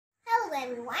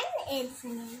everyone, it's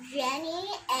me Jenny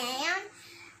and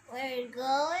we're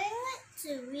going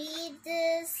to read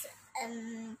this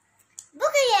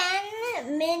book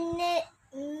again, Minute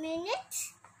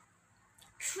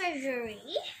Treasury.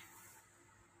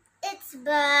 It's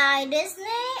by Disney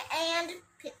and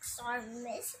Pixar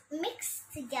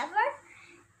mixed together,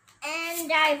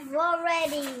 and I've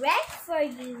already read for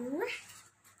you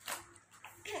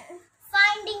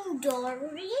Finding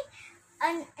Dory,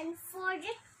 an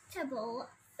unforgettable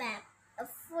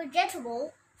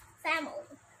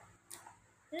family.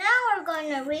 Now we're going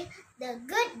to read The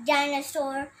Good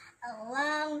Dinosaur, A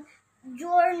Long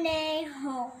Journey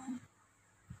Home.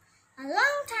 A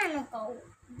long time ago,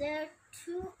 there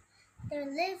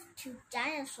lived two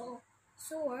dinosaurs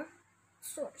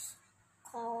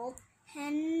called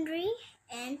Henry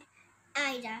and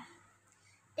Ida.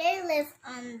 They lived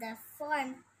on the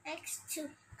farm next to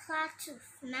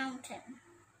Cloudtooth Mountain.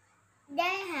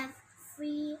 They have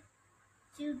 3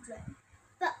 children,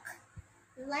 Buck,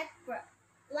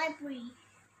 Library,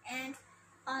 and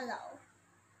Arlo.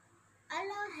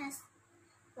 Arlo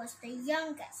was the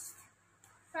youngest.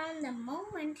 From the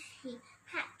moment he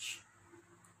hatched,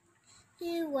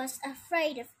 he was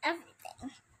afraid of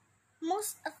everything.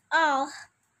 Most of all,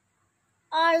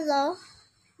 Arlo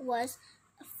was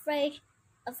afraid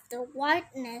of the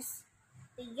whiteness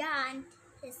beyond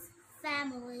his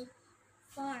family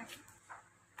farm.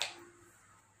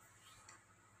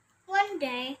 One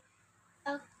day,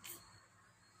 a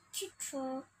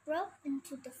creature broke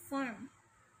into the farm.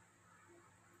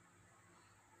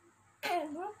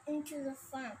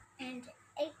 And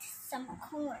ate some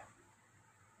corn.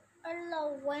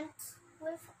 Arlo went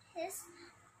with his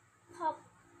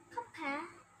papa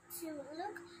to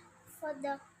look for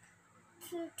the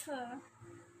creature,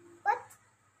 but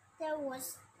there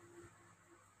was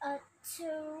a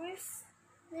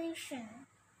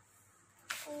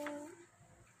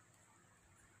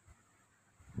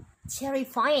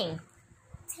terrifying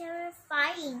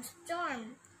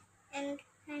storm, and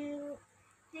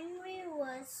Henry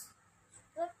was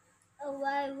swept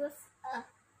away with a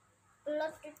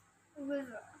flooded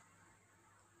river.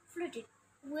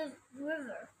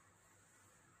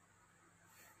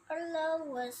 Arlo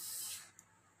was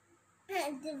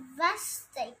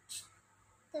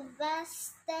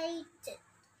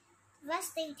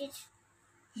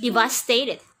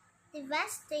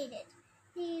devastated.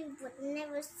 He would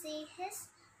never see his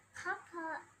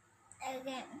papa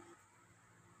again.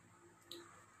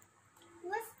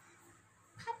 With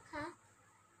Papa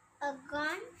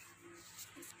gone,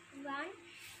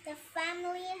 the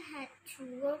family had to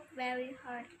work very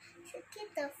hard to keep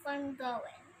the farm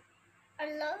going.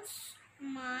 Arlo's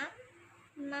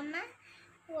mama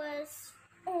was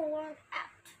worn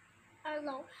out.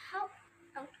 Arlo helped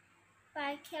out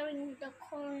by carrying the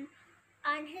corn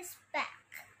on his back.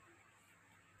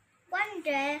 One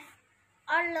day,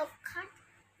 Arlo caught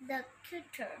the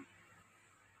creature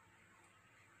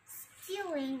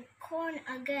stealing corn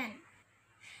again.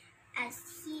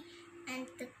 As he and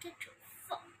the creature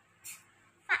fought,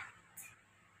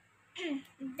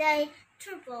 they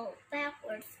tumbled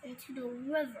backwards into the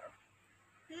river.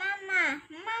 Mama,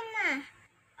 Mama,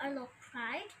 Arlo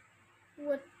cried.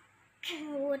 Would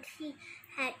he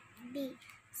had been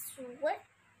swept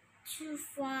too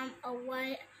far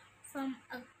away from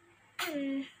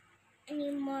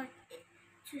anymore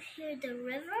to hear the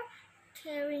river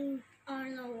carrying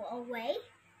Arlo away?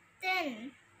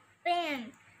 Then,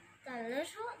 bam! The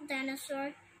little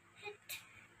dinosaur hit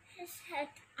his head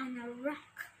on a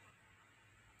rock,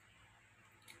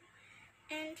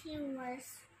 and he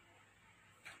was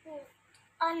pulled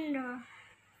under.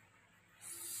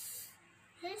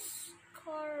 His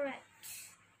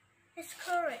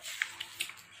courage.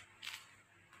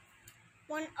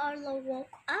 When Arlo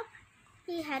woke up,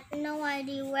 he had no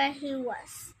idea where he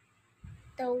was.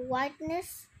 The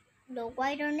wilderness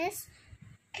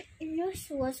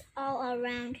was all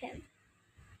around him.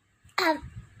 After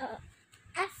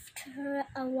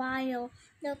a while,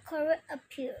 the courage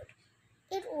appeared.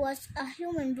 It was a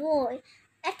human boy.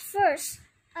 At first,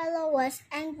 Arlo was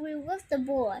angry with the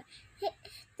boy.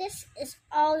 "This is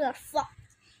all your fault,"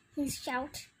 he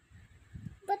shouted.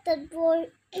 But the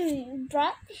boy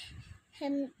brought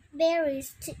him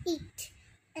berries to eat,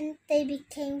 and they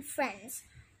became friends.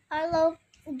 Arlo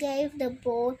gave the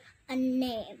boy a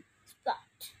name,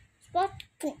 Spot. Spot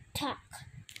could talk,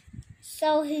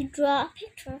 so he drew a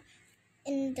picture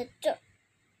in the dirt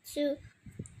to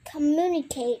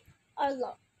communicate.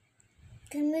 Arlo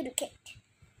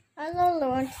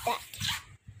learned that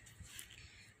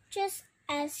just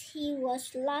as he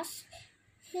was lost,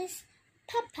 his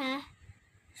papa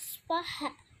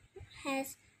Spot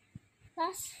has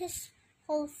lost his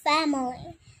whole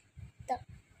family.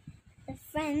 The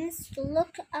friends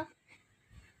looked up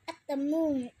at the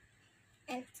moon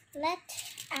and let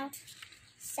out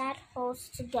sad holes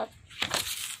together.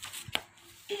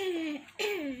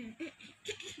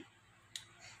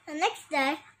 The next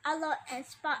day, Arlo and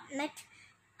Spot met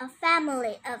a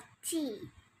family of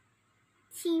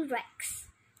T-Rex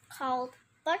called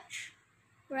Butch,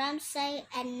 Ramsay,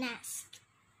 and Nest.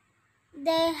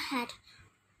 They had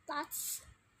lots.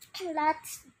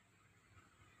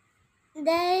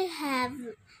 They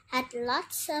have had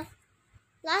lots.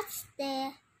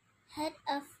 They had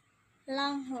of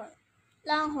longhorns.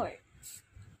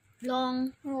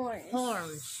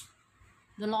 Horns.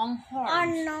 The long horns.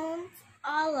 Arnold,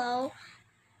 Arlo,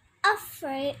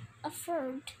 offered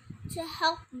to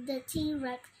help the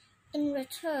T-Rex. In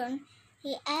return,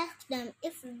 he asked them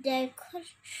if they could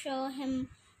show him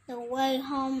the way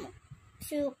home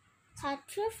to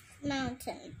Cartruth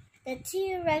Mountain. The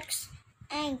T-Rex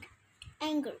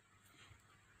angered.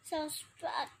 So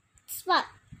Spot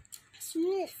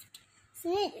sniffed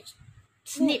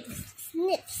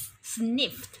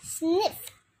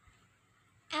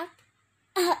out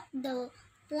the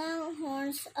long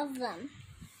horns of them.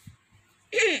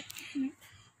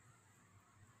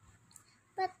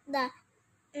 But the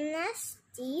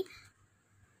nasty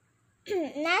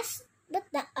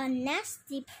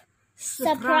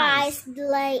surprise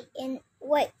lay in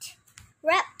wait.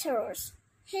 Raptors,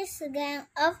 his gang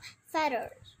of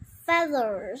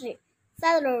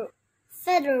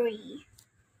feathery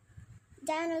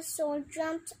dinosaur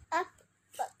jumped up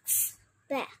Buck's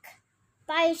back,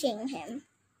 biting him.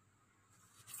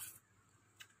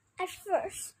 At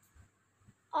first,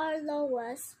 Arlo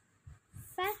was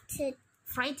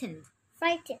frightened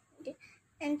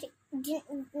and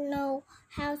didn't know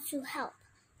how to help.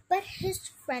 But his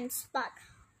friend Spot,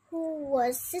 who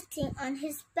was sitting on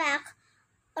his back,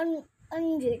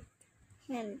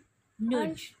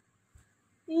 nudged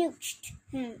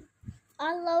him.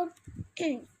 Arlo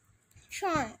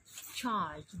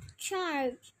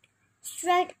charged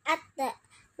straight at the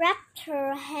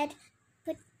raptor head,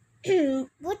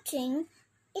 putting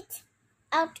it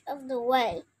out of the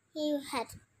way. He had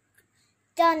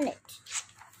done it.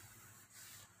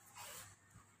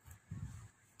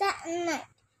 That night,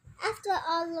 after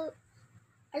Arlo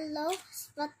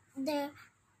Spot their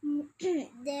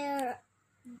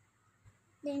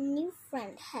new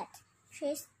friend had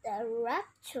chased the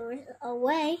raptors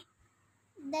away,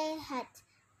 they had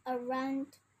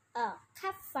around a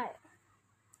campfire.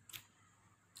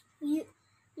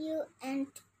 You and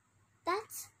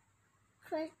that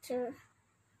critter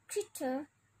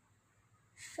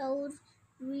showed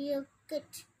real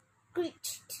good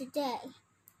grit today,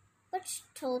 Butch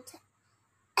told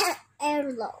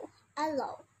Arlo.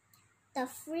 The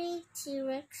three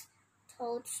T-Rex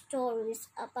told stories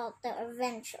about the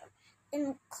adventure,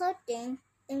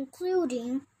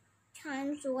 including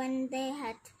times when they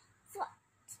had fought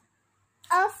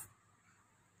off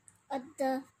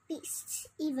other beasts,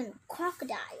 even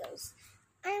crocodiles.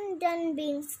 I'm done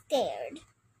being scared,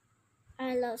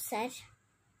 Arlo said.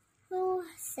 Who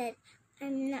said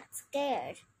I'm not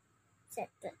scared? Said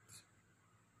Butch.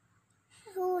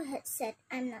 Who had said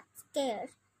I'm not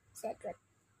scared? Said Butch.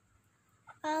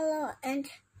 Arlo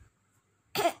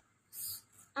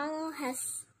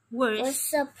was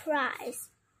surprised.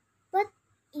 But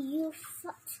you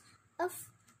thought of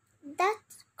that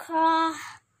craw.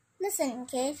 Listen,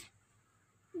 kid.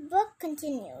 Buck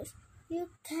continues. You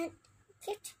can't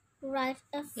get rid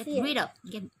of fear.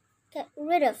 Get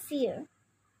rid of fear.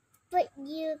 But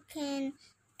you can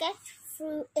get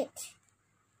through it.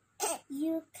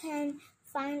 You can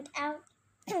find out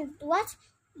what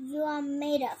you are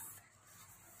made of.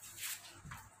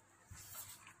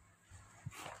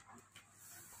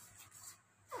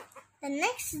 The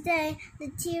next day, the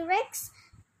T-Rex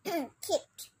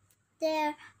kept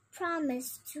their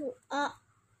promise to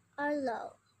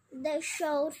Arlo. They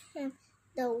showed him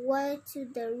the way to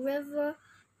the river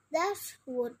that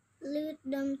would lead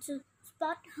them to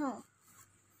Spot home.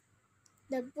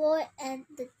 The boy and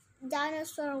the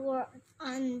dinosaur were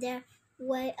on their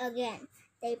way again.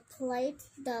 They played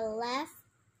the laugh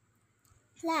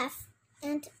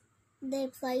and they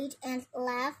played and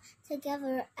laughed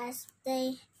together as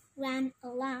they ran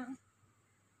along.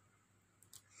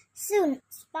 Soon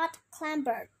Spot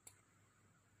clambered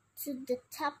to the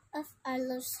top of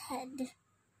Arlo's head.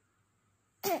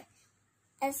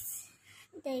 As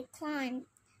they climbed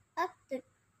up the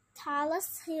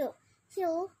tallest hill,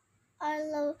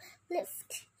 Arlo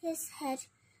lifted his head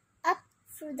up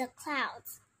through the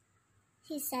clouds.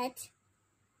 He said,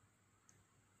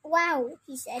 Wow,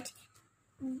 he said.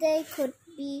 They could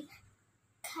be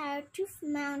Cartoof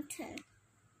Mountain.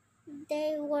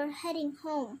 They were heading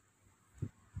home.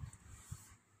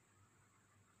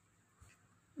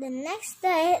 The next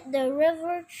day, the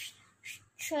river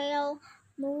trail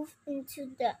moved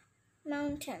into the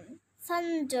mountain.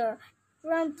 Thunder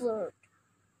rumbled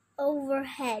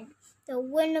overhead. The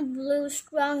wind blew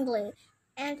strongly,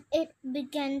 and it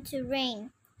began to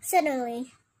rain.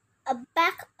 Suddenly, a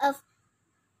pack of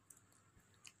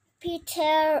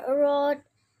pterodactyls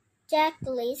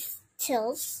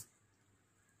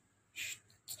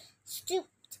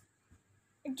stooped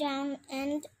down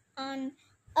and on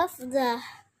of the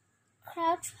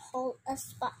crouch hold a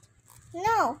Spot.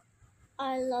 No!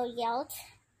 Arlo yelled,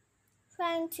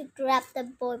 trying to grab the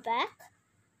boy back.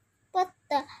 But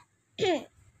the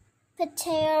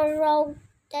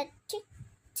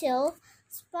pterodactyl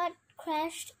Spot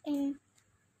crashed in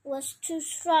was too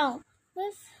strong.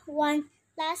 With one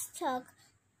last tug,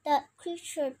 the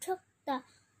creature took to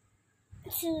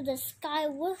the sky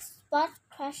with Spot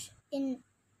crushed in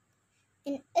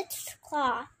its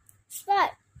claw.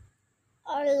 Spot!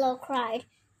 Arlo cried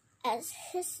as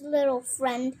his little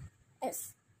friend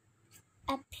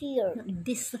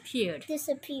disappeared.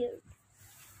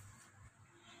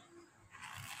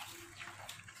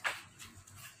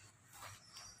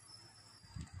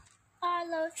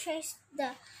 Arlo chased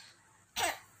the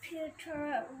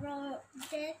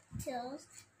pterodactyls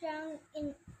down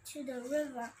into the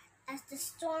river as the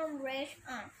storm raged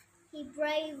on. He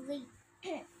bravely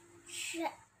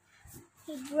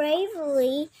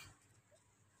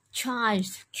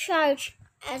charged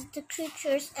as the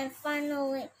creatures and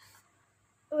finally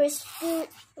rescued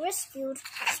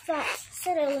Spot.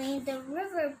 Suddenly, the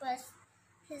river buzzed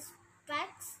his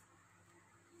backs.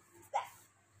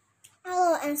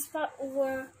 Arlo and Spot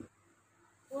were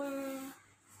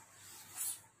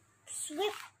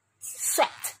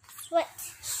swept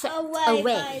away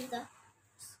by the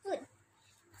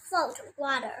salt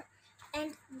water,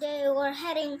 and they were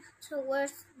heading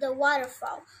towards the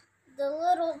waterfall. The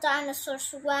little dinosaur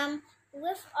swam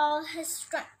with all his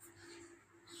strength.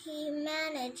 He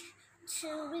managed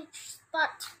to reach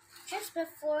Spot just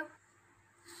before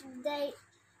they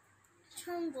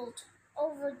tumbled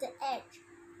over the edge.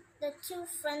 The two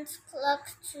friends clung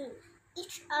to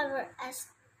each other as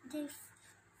they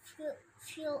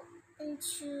fell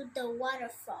into the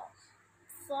waterfall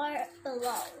far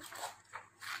below.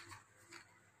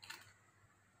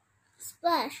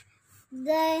 Splash!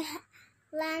 They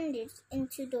landed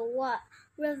into the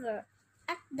river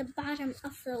at the bottom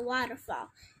of the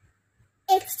waterfall.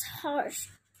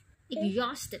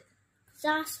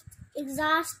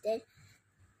 Exhausted,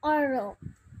 Arlo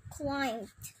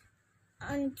climbed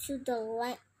onto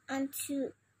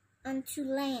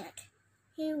land.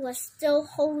 He was still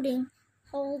holding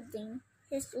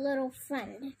his little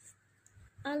friend.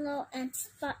 Arlo and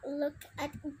Spot looked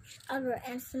at each other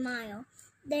and smiled.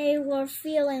 They were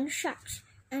feeling shocked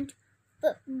and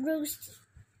bruised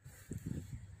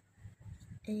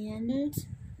and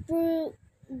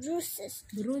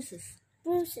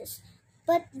bruises,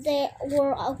 but they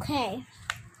were okay.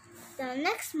 The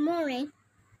next morning,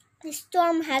 the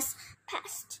storm has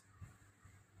passed.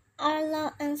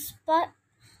 Arlo and Spot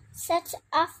set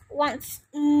off once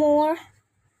more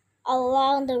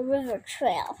along the river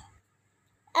trail.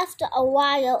 After a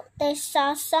while, they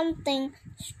saw something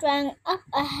strange up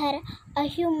ahead, a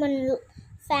human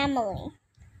family.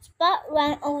 Spot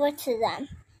ran over to them.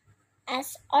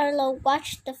 As Arlo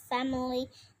watched the family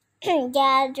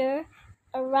gather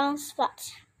around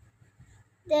Spot,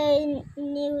 they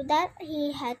knew that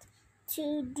he had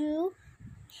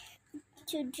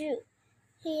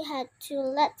to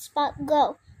let Spot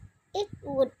go. It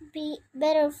would be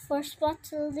better for Spot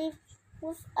to live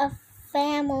with a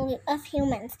family of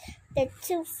humans. The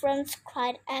two friends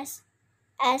cried as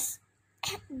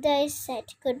they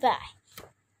said goodbye.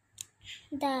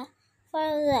 For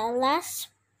the last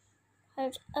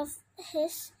part of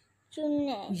his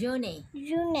journey,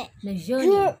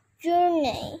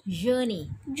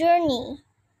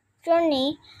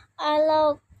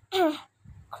 Arlo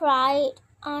cried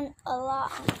on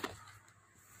along.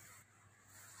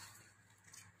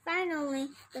 Finally,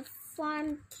 the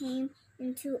farm came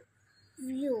into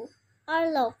view.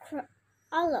 Arlo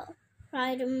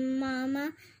cried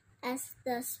Mama as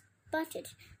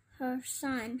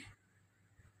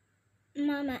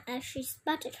she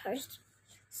spotted her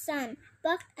son.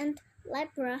 Buck and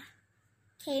Libra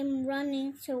came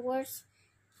running towards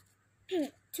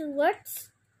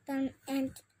them,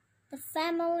 and the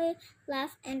family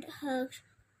laughed and hugged.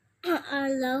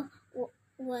 Arlo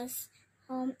was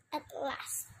home at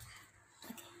last.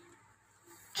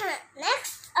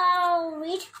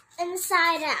 read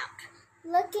Inside Out,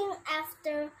 looking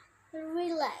after the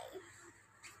relay.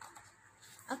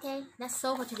 Okay, that's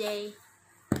all for today.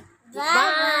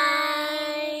 Bye.